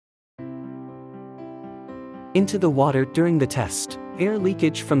into the water during the test. Air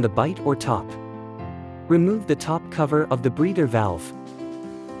leakage from the bite or top. Remove the top cover of the breather valve.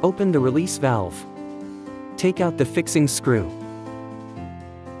 Open the release valve. Take out the fixing screw.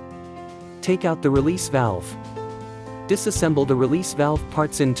 Take out the release valve. Disassemble the release valve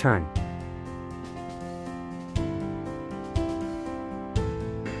parts in turn.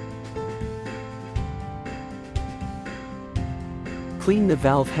 Clean the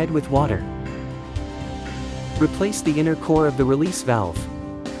valve head with water. Replace the inner core of the release valve.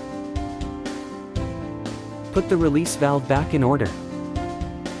 Put the release valve back in order.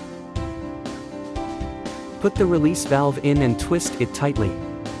 Put the release valve in and twist it tightly.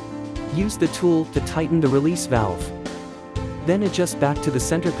 Use the tool to tighten the release valve. Then adjust back to the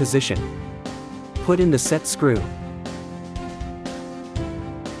center position. Put in the set screw.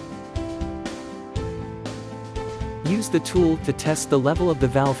 Use the tool to test the level of the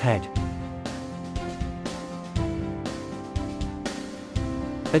valve head.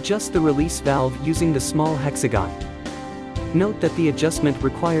 Adjust the release valve using the small hexagon. Note that the adjustment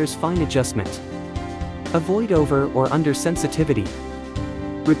requires fine adjustment. Avoid over or under sensitivity.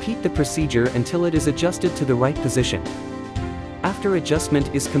 Repeat the procedure until it is adjusted to the right position. After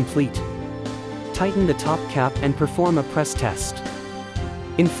adjustment is complete, tighten the top cap and perform a press test.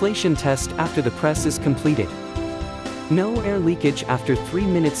 Inflation test after the press is completed. No air leakage after 3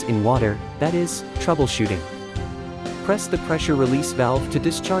 minutes in water, that is, troubleshooting. Press the pressure release valve to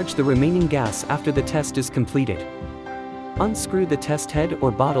discharge the remaining gas after the test is completed. Unscrew the test head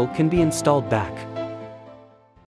or bottle can be installed back.